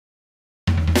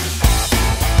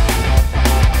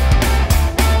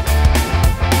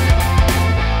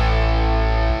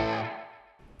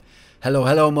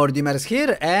Hello Mordimers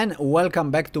here and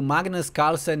welcome back to Magnus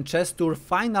Carlsen Chess Tour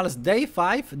Finals Day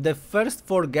 5. The first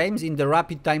 4 games in the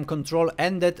rapid time control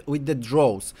ended with the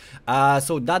draws.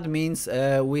 So that means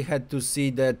we had to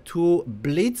see the 2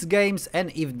 blitz games,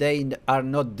 and if they are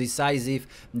not decisive,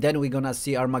 then we're gonna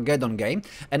see Armageddon game.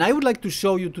 And I would like to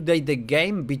show you today the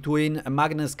game between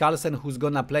Magnus Carlsen, who's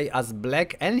gonna play as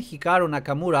black, and Hikaru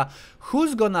Nakamura,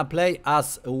 who's gonna play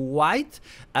as white.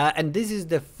 And this is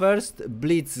the first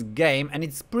blitz game. And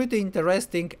it's pretty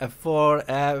interesting for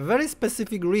a very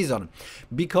specific reason,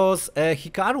 because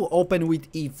Hikaru opened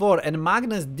with e4 and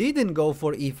Magnus didn't go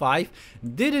for e5,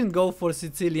 didn't go for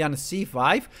Sicilian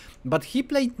c5, but he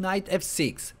played knight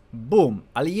f6. Boom,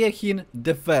 Alekhine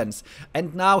Defense.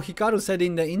 And now Hikaru said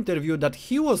in the interview that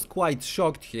he was quite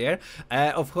shocked here.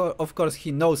 Of course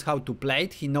he knows how to play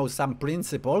it, he knows some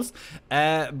principles,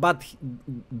 but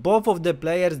both of the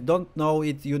players don't know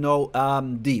it, you know,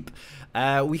 deep.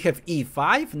 We have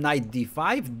e5, knight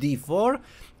d5, d4,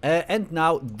 and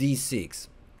now d6.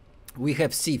 We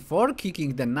have c4,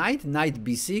 kicking the knight, knight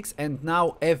b6, and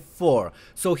now f4.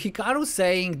 So Hikaru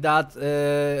saying that,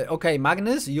 okay,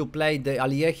 Magnus, you played the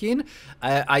Alekhine.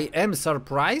 I am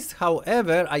surprised.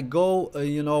 However, I go,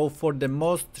 you know, for the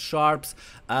most sharps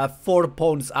 4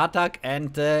 pawns attack,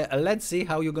 and let's see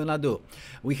how you're gonna do.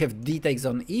 We have d takes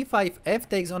on e5, f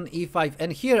takes on e5,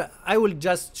 and here I will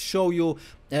just show you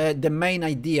the main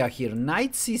idea here.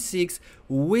 Knight c6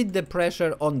 with the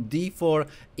pressure on d4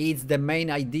 is the main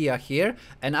idea here,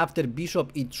 and after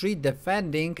bishop e3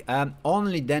 defending,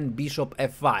 only then bishop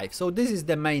f5. So this is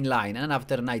the main line, and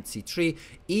after knight c3,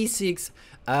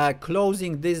 e6,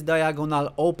 closing this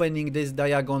diagonal, opening this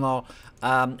diagonal,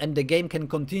 and the game can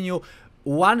continue.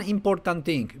 One important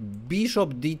thing,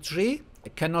 bishop d3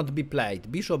 cannot be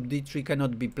played. Bishop d3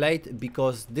 cannot be played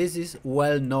because this is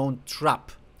well-known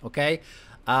trap, okay?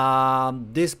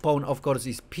 This pawn of course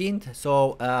is pinned,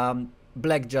 so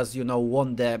black just, you know,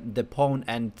 won the pawn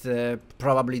and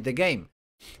probably the game.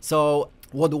 So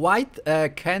what white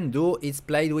can do is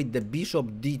play with the bishop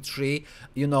d3,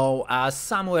 you know,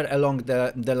 somewhere along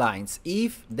the lines,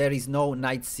 if there is no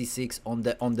knight c6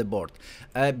 on the board.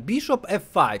 Bishop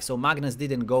f5, so Magnus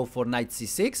didn't go for knight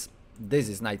c6. This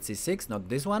is knight c6, not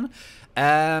this one.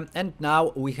 And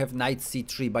now we have knight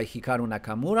c3 by Hikaru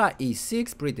Nakamura,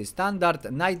 e6, pretty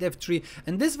standard, knight f3,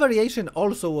 and this variation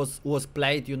also was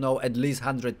played, you know, at least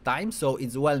 100 times, so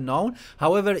it's well known.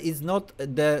 However, it's not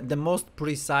the most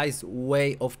precise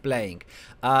way of playing.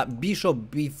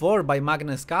 Bishop b4 by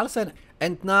Magnus Carlsen.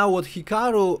 And now what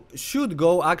Hikaru should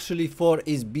go actually for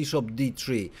is bishop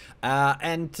d3,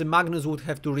 and Magnus would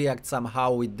have to react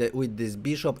somehow with this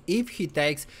bishop. If he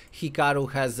takes,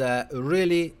 Hikaru has a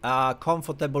really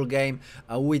comfortable game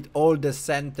with all the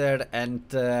center, and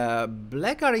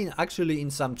black are actually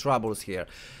in some troubles here.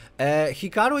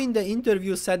 Hikaru in the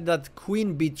interview said that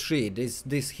queen b3,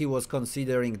 this he was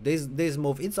considering this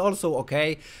move. It's also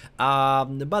okay,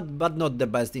 but not the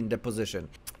best in the position.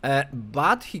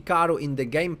 But Hikaru in the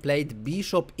game played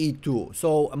bishop e2,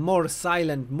 so a more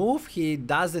silent move. He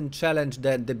doesn't challenge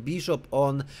the bishop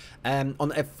on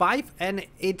f5, and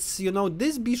it's, you know,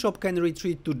 this bishop can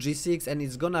retreat to g6, and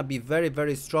it's gonna be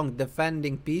very strong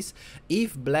defending piece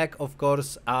if black, of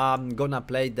course, gonna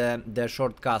play the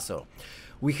short castle.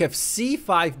 We have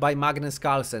c5 by Magnus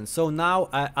Carlsen, so now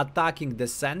attacking the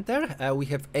center. We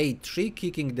have a3,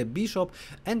 kicking the bishop,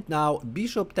 and now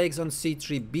bishop takes on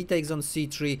c3, b takes on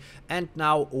c3, and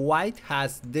now white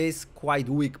has this quite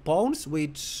weak pawns,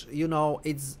 which, you know,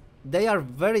 they are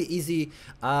very easy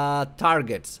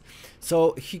targets.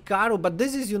 So Hikaru, but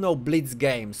this is, you know, blitz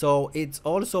game, so it's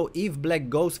also, if black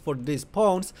goes for these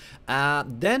pawns,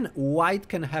 then white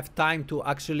can have time to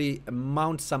actually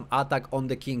mount some attack on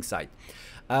the king side.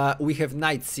 We have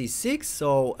knight c6,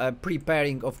 so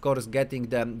preparing, of course, getting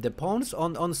the pawns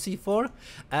on c4,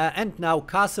 and now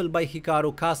castle by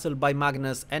Hikaru, castle by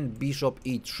Magnus, and bishop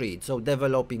e3, so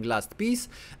developing last piece,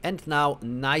 and now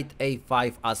knight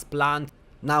a5 as planned.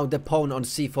 Now the pawn on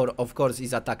c4, of course,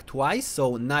 is attacked twice,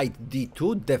 so knight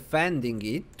d2, defending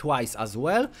it twice as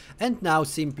well, and now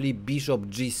simply bishop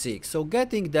g6, so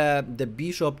getting the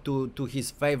bishop to his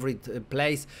favorite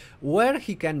place where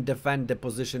he can defend the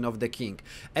position of the king.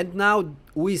 And now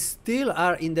we still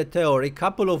are in the theory,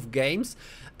 couple of games,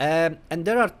 and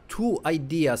there are 2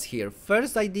 ideas here.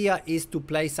 First idea is to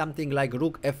play something like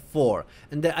rook f4,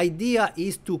 and the idea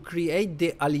is to create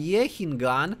the Alekhine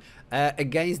gun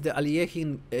against the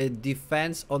Alekhine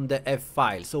defense on the f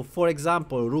file. So for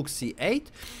example, rook c8,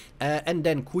 and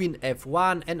then queen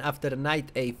f1, and after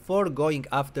knight a4 going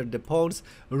after the pawns,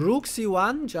 rook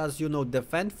c1, just, you know,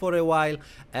 defend for a while,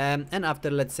 and after,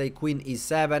 let's say, queen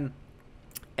e7,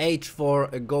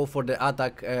 h4, go for the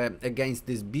attack against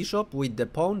this bishop with the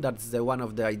pawn. That's one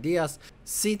of the ideas.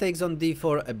 C takes on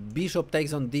d4, bishop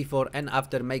takes on d4, and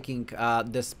after making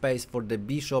the space for the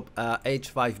bishop,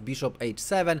 h5, bishop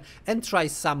h7, and try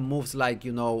some moves like,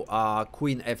 you know,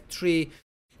 queen f3.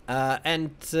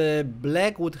 And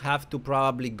black would have to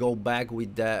probably go back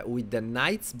with the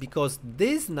knights, because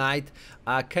this knight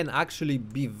can actually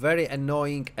be very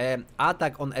annoying.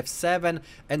 Attack on f7,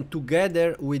 and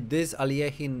together with this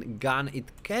Alekhine gun,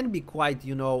 it can be quite,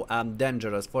 you know,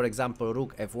 dangerous. For example,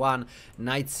 rook f1,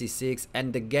 knight c6,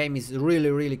 and the game is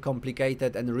really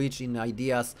complicated and rich in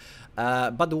ideas.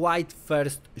 But white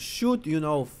first should, you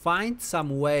know, find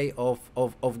some way of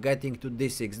getting to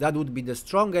d6. That would be the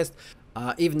strongest.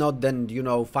 If not, then, you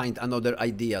know, find another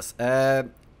ideas.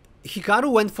 Hikaru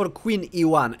went for queen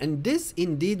e1, and this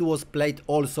indeed was played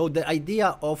also. The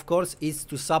idea, of course, is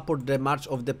to support the march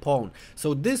of the pawn.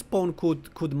 So this pawn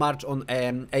could march on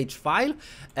h file,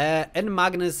 and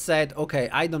Magnus said, okay,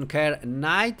 I don't care,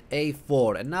 knight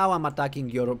a4, and now I'm attacking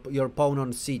your pawn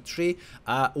on c3.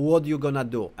 What you gonna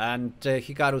do? And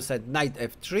Hikaru said knight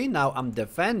f3. Now I'm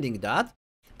defending that.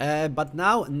 But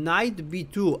now knight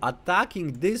b2,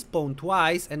 attacking this pawn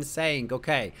twice and saying,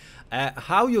 okay,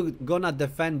 how you gonna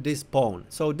defend this pawn?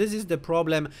 So this is the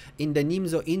problem in the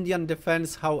Nimzo Indian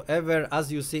defense. However,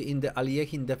 as you see in the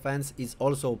Alekhine defense, is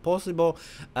also possible.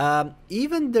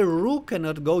 Even the rook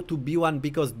cannot go to b1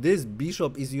 because this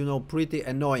bishop is, you know, pretty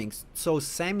annoying. So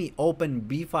semi-open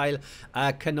b file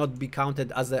cannot be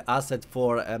counted as an asset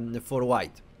for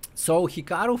white. So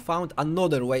Hikaru found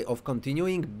another way of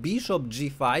continuing: bishop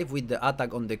g5 with the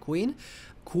attack on the queen,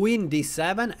 queen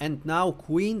d7, and now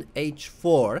queen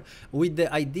h4 with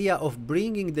the idea of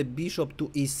bringing the bishop to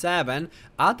e7,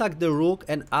 attack the rook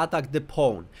and attack the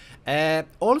pawn.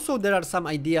 Also there are some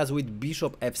ideas with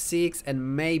bishop f6,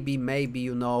 and maybe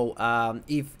you know,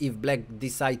 if black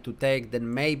decide to take,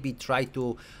 then maybe try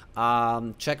to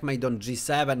checkmate on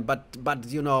g7, but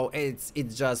you know, it's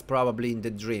just probably in the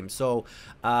dream. So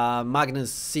Magnus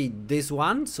see this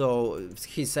one, so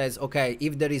he says, okay,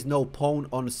 if there is no pawn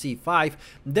on c5,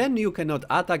 then you cannot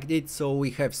attack it. So we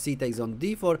have c takes on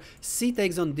d4, c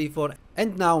takes on d4,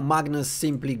 and now Magnus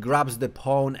simply grabs the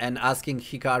pawn and asking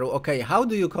Hikaru, okay, how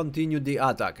do you continue the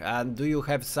attack, and do you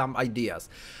have some ideas?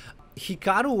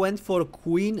 Hikaru went for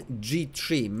queen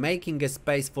g3, making a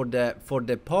space for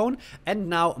the pawn, and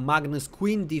now Magnus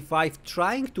queen d5,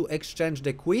 trying to exchange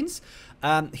the queens.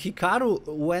 Hikaru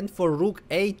went for rook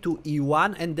a to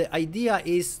e1, and the idea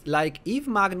is, like, if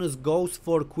Magnus goes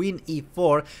for queen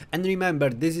e4, and remember,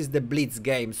 this is the blitz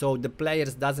game, so the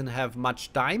players doesn't have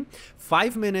much time,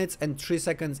 5 minutes and 3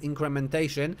 seconds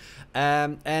incrementation,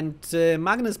 and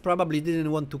Magnus probably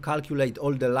didn't want to calculate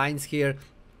all the lines here.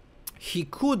 He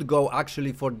could go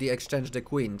actually for the exchange the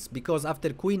queens, because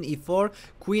after queen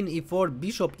e4,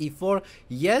 bishop e4,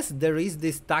 yes, there is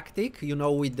this tactic, you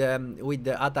know, with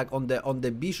the attack on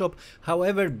the bishop.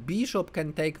 However, bishop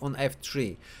can take on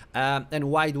f3,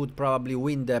 and white would probably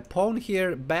win the pawn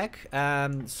here back.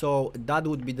 So that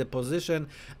would be the position,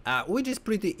 which is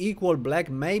pretty equal. Black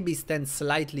maybe stands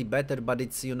slightly better, but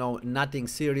it's, you know, nothing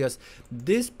serious.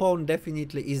 This pawn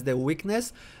definitely is the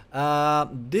weakness.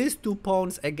 These two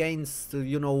pawns against,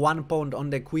 you know, one pawn on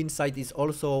the queen side is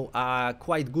also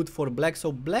quite good for black.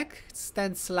 So black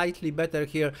stands slightly better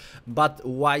here, but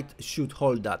white should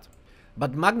hold that.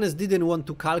 But Magnus didn't want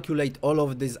to calculate all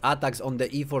of these attacks on the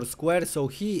e4 square, so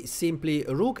he simply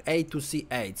rook a to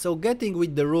c8. So getting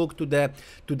with the rook to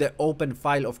the open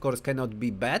file, of course, cannot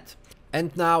be bad.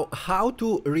 And now, how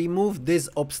to remove this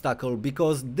obstacle,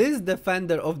 because this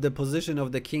defender of the position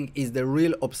of the king is the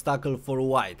real obstacle for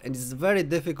white, and it's very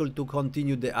difficult to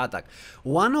continue the attack.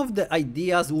 One of the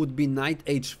ideas would be knight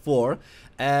h4,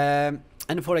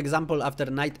 and for example, after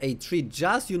knight a3,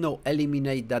 just, you know,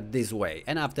 eliminate that this way,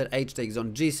 and after h takes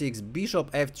on g6,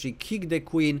 bishop f3, kick the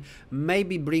queen,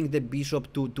 maybe bring the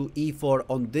bishop to e4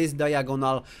 on this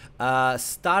diagonal,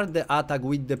 start the attack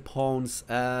with the pawns,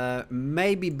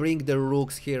 maybe bring the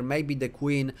rooks here, maybe the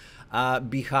queen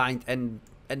behind, and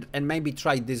maybe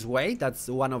try this way. That's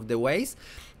one of the ways.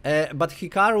 But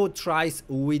Hikaru tries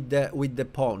with the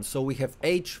pawn, so we have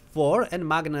h4, and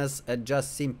Magnus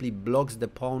just simply blocks the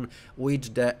pawn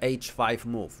with the h5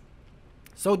 move.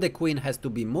 So the queen has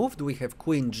to be moved. We have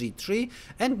queen g3,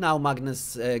 and now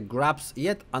Magnus grabs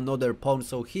yet another pawn.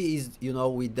 So he is, you know,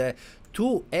 with the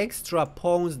two extra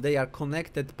pawns, they are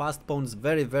connected passed pawns,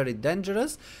 very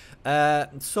dangerous.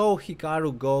 So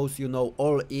Hikaru goes, you know,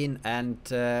 all in,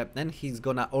 and he's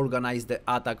gonna organize the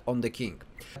attack on the king.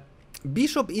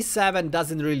 Bishop e7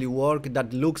 doesn't really work.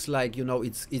 That looks like, you know,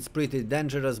 it's pretty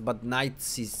dangerous, but knight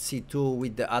c2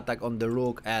 with the attack on the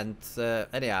rook, and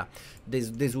yeah,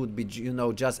 this would be, you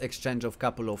know, just exchange of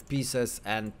couple of pieces,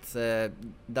 and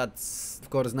that's of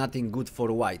course nothing good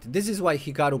for white. This is why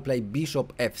Hikaru played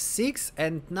bishop f6,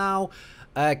 and now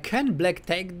can black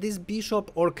take this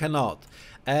bishop or cannot?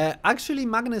 Actually,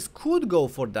 Magnus could go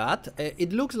for that.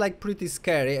 It looks like pretty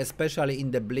scary, especially in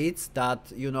the blitz,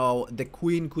 that, you know, the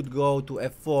queen could go to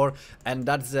f4, and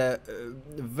that's a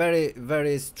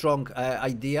very strong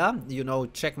idea. You know,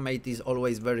 checkmate is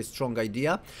always very strong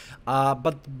idea.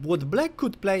 But what black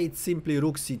could play is simply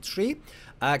rook c3,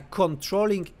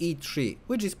 controlling e3,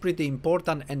 which is pretty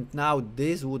important, and now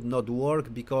this would not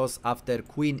work because after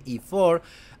queen e4,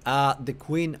 the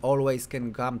queen always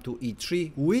can come to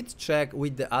e3 with check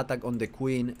with the attack on the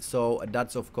queen, so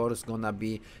that's of course gonna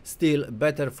be still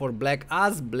better for black,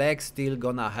 as black still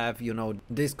gonna have, you know,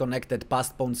 disconnected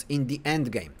passed pawns in the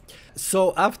endgame.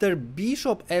 So after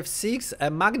bishop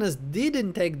f6, Magnus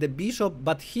didn't take the bishop,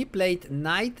 but he played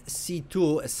knight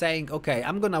c2, saying, okay,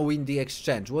 I'm gonna win the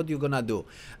exchange, what you gonna do?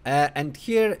 And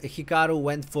here Hikaru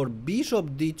went for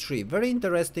bishop d3. Very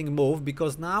interesting move,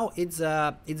 because now it's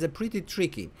a pretty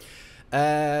tricky.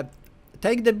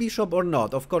 Take the bishop or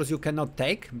not? Of course you cannot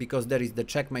take, because there is the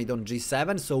checkmate on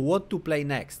g7, so what to play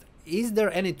next? Is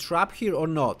there any trap here or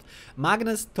not?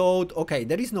 Magnus thought, okay,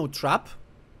 there is no trap,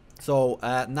 so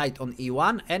knight on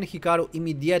e1, and Hikaru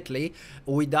immediately,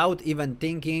 without even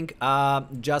thinking,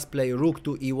 just play rook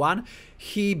to e1.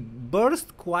 He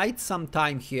burst quite some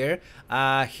time here.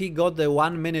 He got the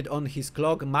 1 minute on his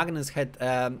clock. Magnus had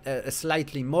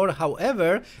slightly more.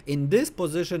 However, in this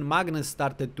position, Magnus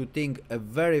started to think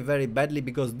very badly,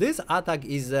 because this attack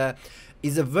is a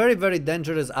very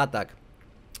dangerous attack.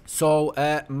 So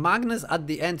Magnus at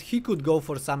the end, he could go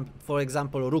for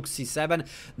example, rook c7.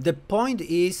 The point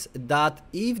is that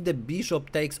if the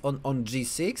bishop takes on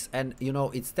g6, and you know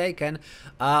it's taken,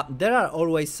 there are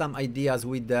always some ideas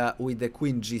with the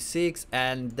queen g6,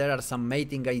 and there are some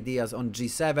mating ideas on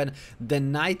g7. The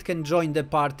knight can join the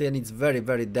party, and it's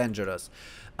very dangerous.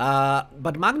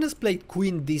 But Magnus played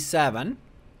queen d7.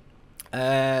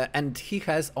 And he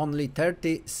has only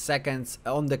 30 seconds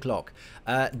on the clock.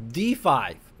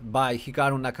 d5 by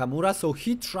Hikaru Nakamura, so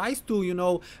he tries to, you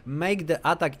know, make the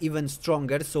attack even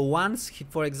stronger. So once he,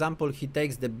 for example, he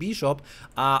takes the bishop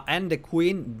and the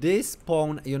queen, this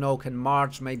pawn, you know, can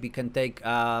march, maybe can take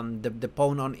the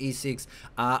pawn on e6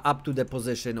 up to the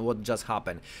position what just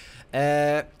happened.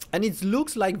 And it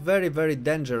looks like very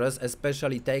dangerous,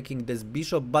 especially taking this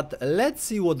bishop, but let's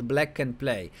see what black can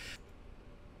play.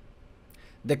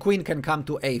 The queen can come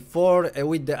to a4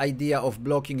 with the idea of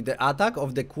blocking the attack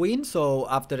of the queen. So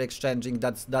after exchanging,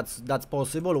 that's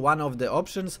possible, one of the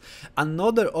options.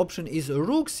 Another option is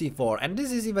rook c4, and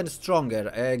this is even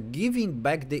stronger, giving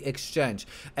back the exchange.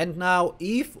 And now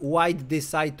if white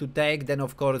decide to take, then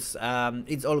of course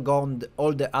it's all gone,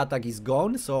 all the attack is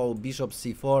gone. So bishop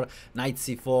c4, knight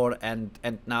c4,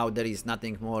 and now there is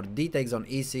nothing more. D takes on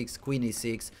e6, queen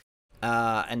e6.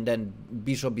 And then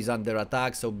bishop is under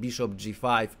attack, so bishop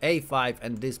g5, a5,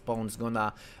 and this pawn's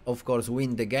gonna of course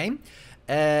win the game.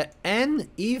 And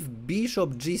if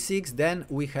bishop g6, then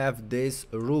we have this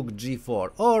rook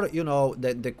g4, or you know,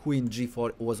 the queen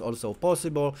g4 was also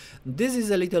possible. This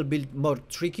is a little bit more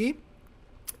tricky,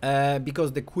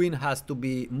 because the queen has to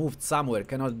be moved somewhere,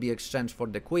 cannot be exchanged for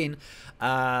the queen.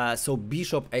 So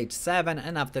bishop h7,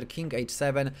 and after king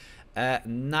h7,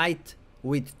 knight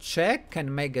with check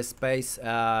can make a space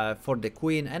for the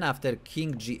queen, and after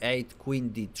king g8,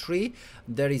 queen d3,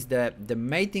 there is the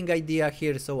mating idea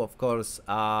here. So of course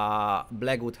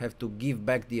black would have to give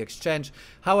back the exchange.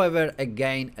 However,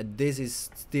 again, this is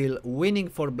still winning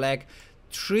for black.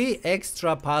 3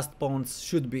 extra passed pawns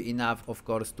should be enough, of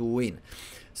course, to win.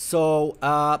 So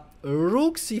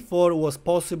rook c4 was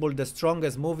possible, the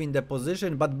strongest move in the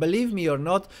position, but believe me or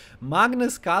not,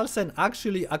 Magnus Carlsen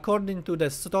actually, according to the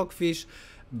Stockfish,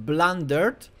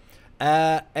 blundered,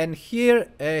 and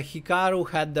here Hikaru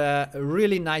had a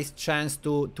really nice chance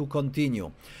to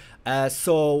continue.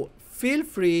 So feel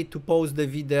free to pause the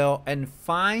video and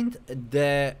find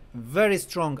the very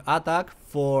strong attack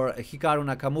for Hikaru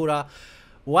Nakamura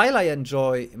while I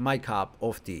enjoy my cup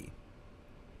of tea.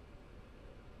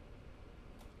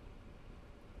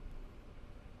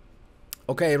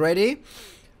 Okay, ready?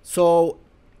 So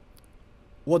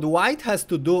what white has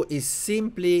to do is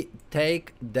simply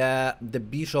take the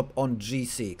bishop on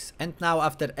g6, and now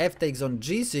after f takes on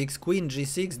g6, queen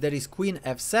g6, there is queen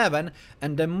f7,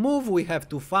 and the move we have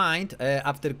to find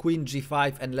after queen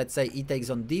g5, and let's say e takes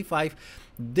on d5,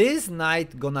 this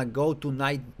knight gonna go to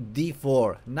knight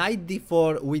d4. Knight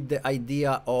d4 with the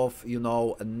idea of, you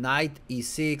know, knight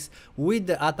e6 with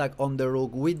the attack on the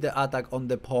rook, with the attack on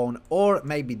the pawn, or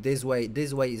maybe this way.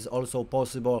 This way is also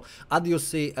possible. As you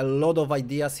see, a lot of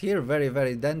ideas here, very,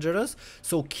 very dangerous.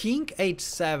 So king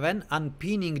h7,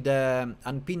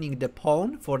 unpinning the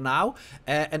pawn for now,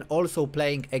 and also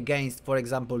playing against, for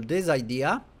example, this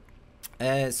idea.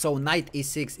 So knight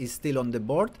e6 is still on the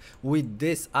board with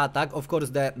this attack. Of course,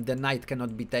 the knight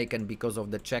cannot be taken because of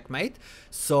the checkmate.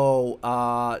 So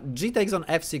g takes on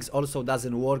f6 also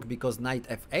doesn't work because knight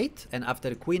f8, and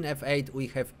after queen f8 we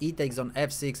have e takes on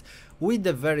f6 with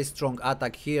the very strong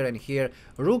attack here and here.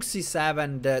 Rook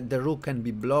c7, the rook can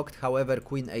be blocked, however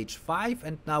queen h5,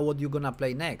 and now what you gonna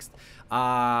play next?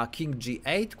 King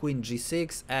g8, queen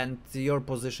g6, and your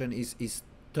position is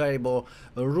terrible.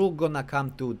 Rook gonna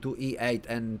come to e8,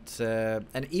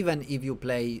 and even if you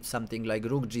play something like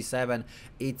rook g7,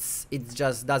 it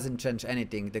just doesn't change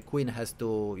anything. The queen has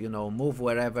to, you know, move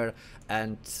wherever,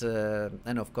 and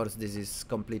of course this is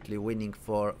completely winning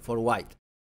for white.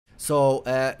 So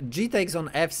g takes on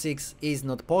f6 is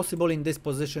not possible in this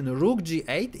position. Rook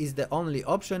g8 is the only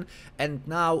option, and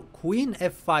now queen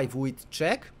f5 with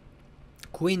check,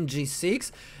 queen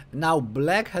g6. Now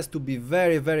black has to be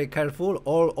very, very careful.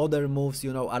 All other moves,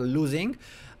 you know, are losing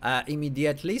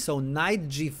immediately. So knight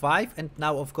g5, and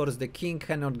now of course the king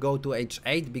cannot go to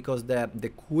h8 because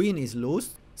the queen is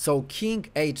loose. So king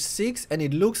h6, and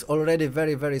it looks already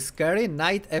very, very scary.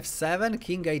 Knight f7,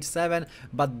 king h7,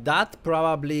 but that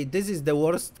probably, this is the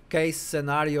worst case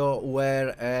scenario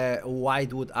where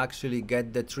white would actually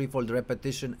get the threefold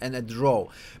repetition and a draw.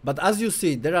 But as you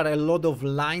see, there are a lot of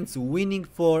lines winning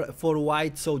for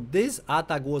white, so this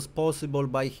attack was possible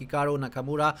by Hikaru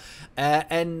Nakamura,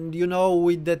 and you know,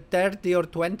 with the 30 or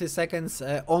 20 seconds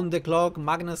on the clock,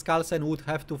 Magnus Carlsen would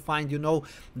have to find, you know,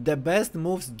 the best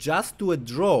moves just to a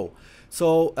draw.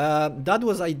 So that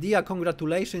was idea.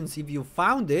 Congratulations if you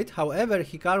found it. However,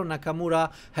 Hikaru Nakamura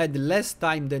had less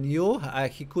time than you.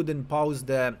 He couldn't pause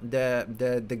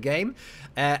the game,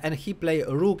 and he played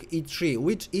rook e3,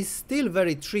 which is still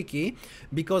very tricky,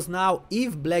 because now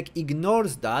if black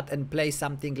ignores that and plays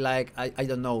something like, I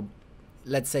don't know,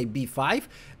 let's say b5,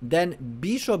 then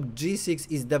bishop g6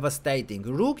 is devastating.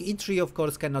 Rook e3 of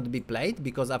course cannot be played,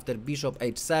 because after bishop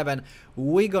h7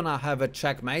 we're gonna have a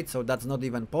checkmate, so that's not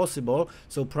even possible.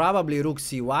 So probably rook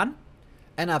c1,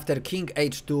 and after king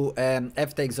h2,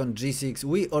 f takes on g6,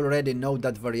 we already know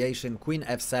that variation, queen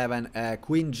f7,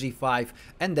 queen g5,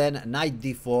 and then knight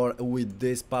d4 with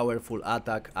this powerful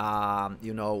attack,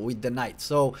 you know, with the knight.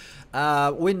 So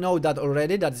we know that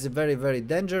already. That's very, very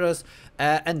dangerous.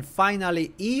 And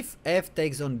finally, if f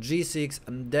takes on g6,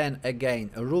 then again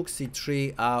rook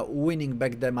c3, winning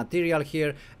back the material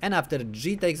here, and after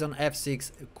g takes on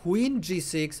f6, queen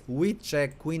g6 with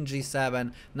check, queen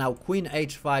g7, now queen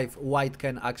h5, white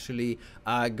can actually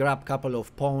grab couple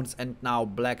of pawns, and now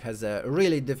black has a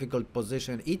really difficult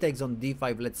position. E takes on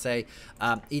d5, let's say,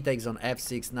 e takes on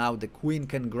f6, now the queen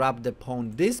can grab the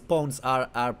pawn. These pawns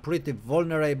are pretty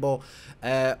vulnerable.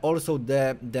 Also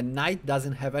the knight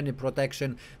doesn't have any protection.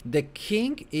 The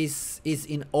king is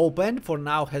in open for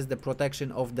now, has the protection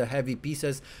of the heavy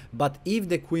pieces, but if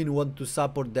the queen want to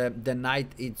support the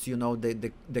knight, it's, you know,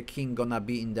 the king gonna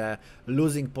be in the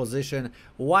losing position,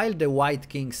 while the white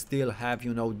king still have,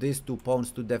 you know, these two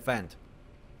pawns to defend.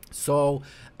 So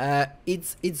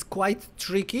it's quite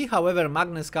tricky. However,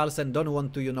 Magnus Carlsen don't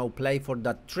want to, you know, play for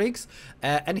that tricks,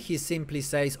 and he simply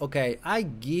says, okay, I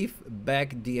give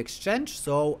back the exchange.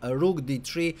 So rook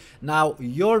d3, now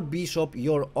your bishop,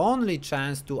 your only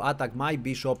chance to attack my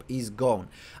bishop is gone.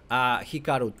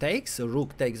 Hikaru takes,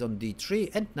 rook takes on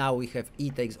d3, and now we have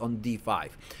e takes on d5,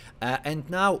 and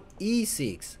now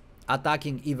e6,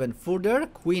 attacking even further,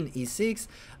 queen e6,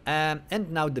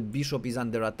 and now the bishop is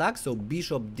under attack, so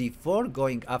bishop d4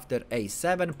 going after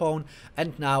a7 pawn,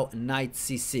 and now knight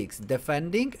c6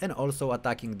 defending and also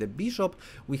attacking the bishop.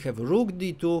 We have rook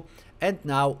d2, and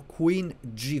now queen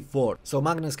g4. So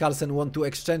Magnus Carlsen want to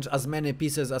exchange as many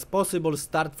pieces as possible,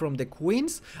 start from the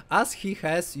queens, as he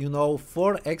has, you know,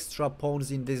 4 extra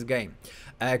pawns in this game.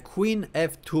 Queen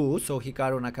f2, so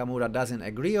Hikaru Nakamura doesn't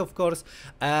agree, of course,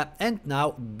 and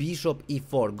now bishop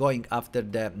e4 going after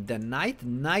the knight,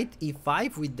 knight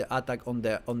e5 with the attack on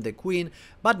the queen,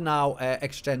 but now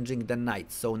exchanging the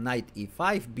knight, so knight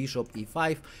e5, bishop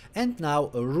e5, and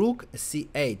now rook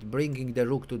c8, bringing the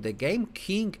rook to the game,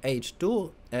 king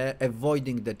h2,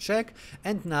 avoiding the check,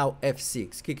 and now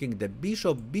f6, kicking the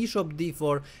bishop, bishop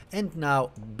d4, and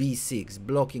now b6,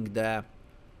 blocking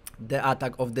the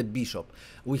attack of the bishop.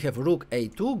 We have rook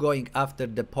a2 going after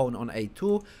the pawn on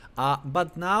a2,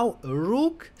 but now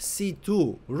rook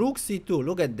c2,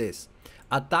 look at this.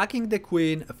 Attacking the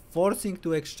queen, forcing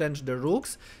to exchange the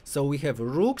rooks. So we have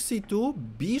rook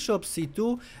c2, bishop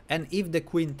c2, and if the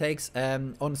queen takes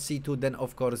on c2, then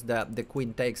of course the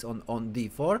queen takes on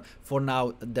d4. For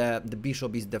now the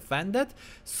bishop is defended,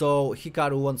 so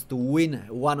Hikaru wants to win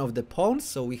one of the pawns.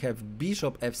 So we have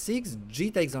bishop f6,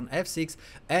 g takes on f6,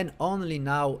 and only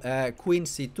now queen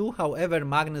c2. However,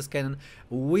 Magnus can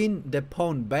win the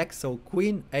pawn back, so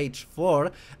queen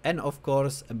h4, and of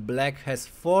course black has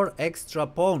 4 extra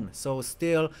pawn, so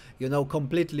still, you know,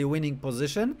 completely winning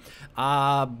position,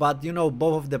 but you know,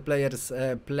 both of the players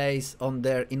plays on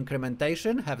their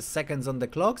incrementation, have seconds on the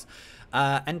clocks,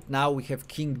 and now we have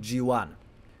king g1,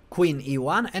 queen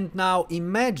e1, and now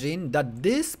imagine that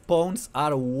these pawns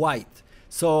are white.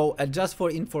 So just for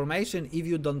information, if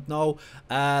you don't know,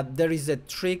 there is a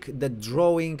trick, the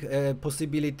drawing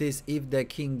possibilities. If the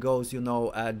king goes, you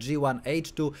know, g1,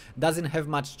 h2, doesn't have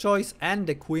much choice, and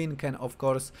the queen can of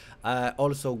course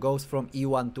also goes from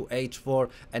e1 to h4,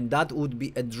 and that would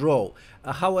be a draw.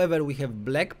 However, we have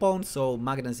black pawn, so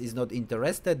Magnus is not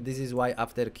interested. This is why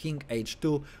after king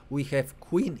h2 we have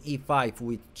queen e5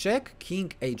 with check,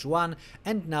 king h1,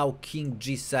 and now king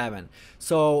g7.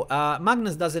 So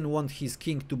Magnus doesn't want his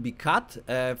king to be cut,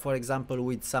 for example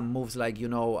with some moves like, you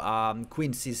know,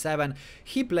 queen c7.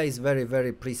 He plays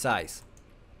very precise.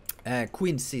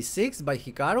 Queen c6 by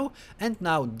Hikaru, and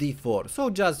now d4.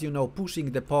 So just, you know,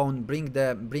 pushing the pawn, bring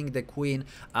the queen,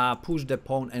 push the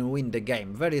pawn and win the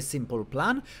game. Very simple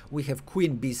plan. We have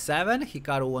queen b7.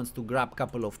 Hikaru wants to grab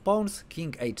couple of pawns,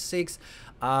 king h6,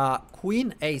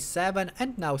 queen a7,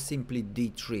 and now simply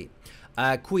d3.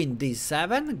 Queen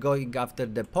d7 going after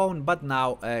the pawn, but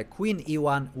now queen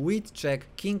e1 with check,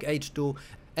 king h2,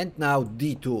 and now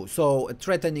d2, so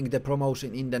threatening the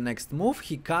promotion in the next move.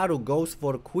 Hikaru goes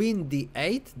for queen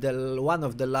d8, one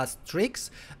of the last tricks,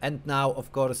 and now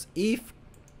of course if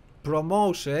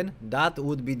promotion, that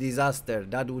would be disaster,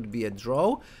 that would be a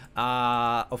draw.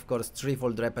 Of course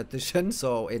threefold repetition,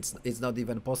 so it's not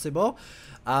even possible.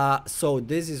 So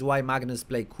this is why Magnus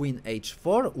play queen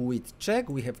h4 with check.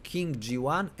 We have king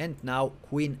g1 and now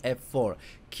queen f4,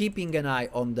 keeping an eye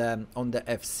on the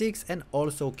f6 and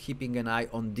also keeping an eye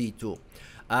on d2.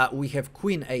 We have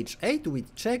queen h8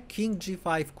 with check, king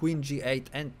g5, queen g8,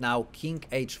 and now king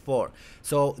h4.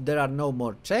 So there are no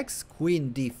more checks.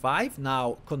 Queen d5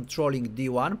 now controlling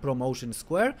d1, promotion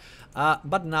square,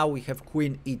 but now we have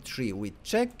queen e3 with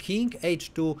check, king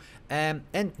h2,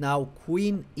 and now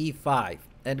queen e5.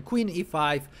 And queen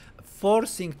e5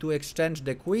 forcing to exchange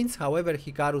the queens. However,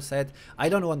 Hikaru said, I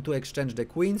don't want to exchange the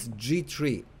queens,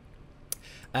 g3.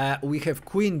 We have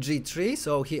queen g3,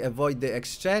 so he avoid the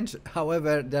exchange.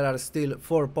 However, there are still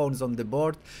 4 pawns on the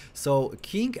board, so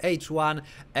king h1,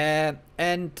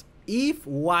 and if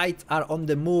white are on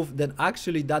the move, then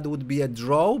actually that would be a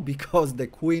draw, because the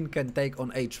queen can take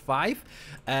on h5,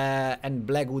 and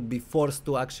black would be forced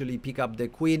to actually pick up the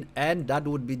queen, and that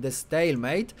would be the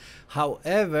stalemate.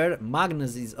 However,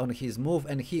 Magnus is on his move,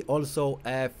 and he also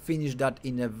finished that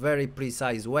in a very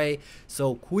precise way.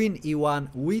 So queen e1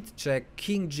 with check,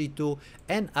 king g2,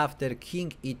 and after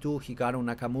king e2 Hikaru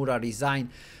Nakamura resigned,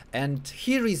 and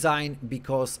he resigned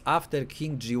because after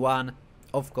king g1,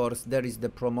 of course, there is the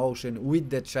promotion with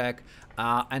the check,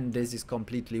 and this is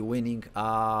completely winning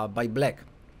by black.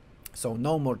 So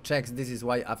no more checks. This is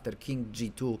why after king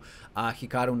g2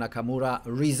 Hikaru Nakamura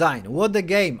resigned. What a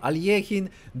game! Alekhine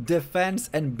Defense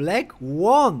and black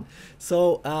won.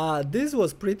 So this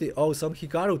was pretty awesome.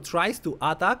 Hikaru tries to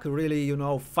attack, really, you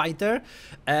know, fighter,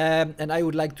 and I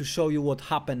would like to show you what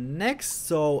happened next.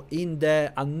 So in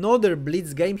the another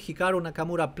blitz game, Hikaru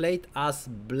Nakamura played as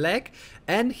black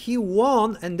and he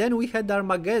won, and then we had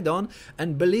Armageddon,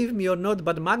 and believe me or not,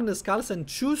 but Magnus Carlsen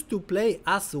chose to play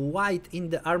as white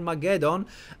in the Armageddon,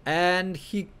 and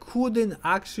he couldn't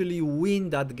actually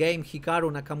win that game.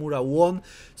 Hikaru Nakamura won,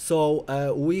 so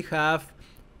we have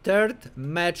third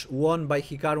match won by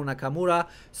Hikaru Nakamura,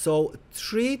 so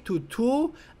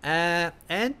 3-2,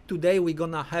 and today we're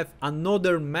gonna have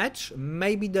another match,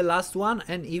 maybe the last one,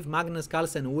 and if Magnus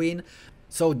Carlsen win,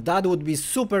 so that would be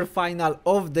super final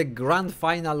of the grand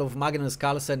final of Magnus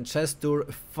Carlsen Chess Tour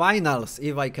Finals,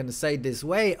 if I can say this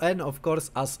way. And of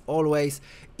course, as always,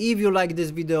 if you like this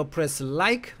video, press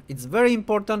like. It's very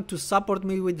important to support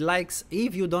me with likes.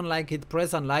 If you don't like it,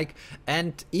 press unlike.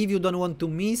 And if you don't want to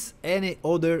miss any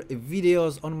other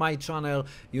videos on my channel,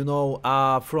 you know,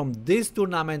 from this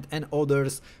tournament and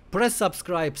others, press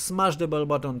subscribe, smash the bell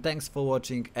button. Thanks for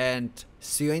watching and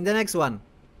see you in the next one.